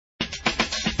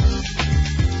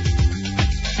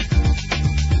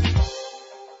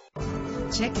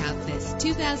Check out this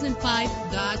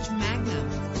 2005 Dodge Magnum.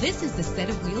 This is the set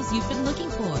of wheels you've been looking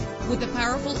for, with a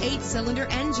powerful 8-cylinder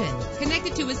engine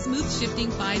connected to a smooth shifting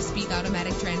 5-speed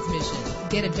automatic transmission.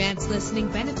 Get advanced listening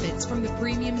benefits from the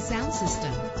premium sound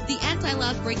system. The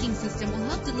anti-lock braking system will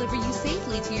help deliver you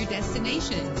safely to your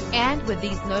destination. And with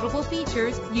these notable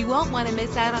features, you won't want to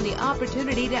miss out on the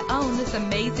opportunity to own this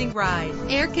amazing ride.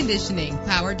 Air conditioning,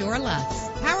 power door locks,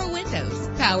 power windows,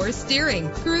 power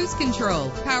steering, cruise control,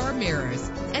 power mirrors,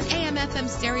 an AM/FM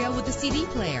stereo with a CD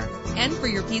player. And for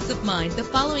your peace of mind, the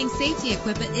following safety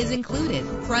equipment is included: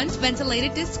 front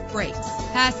ventilated disc brakes,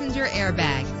 passenger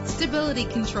airbag, stability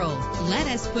control. Let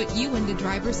us put you in the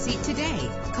driver's seat today.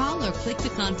 Call or click to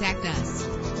contact us.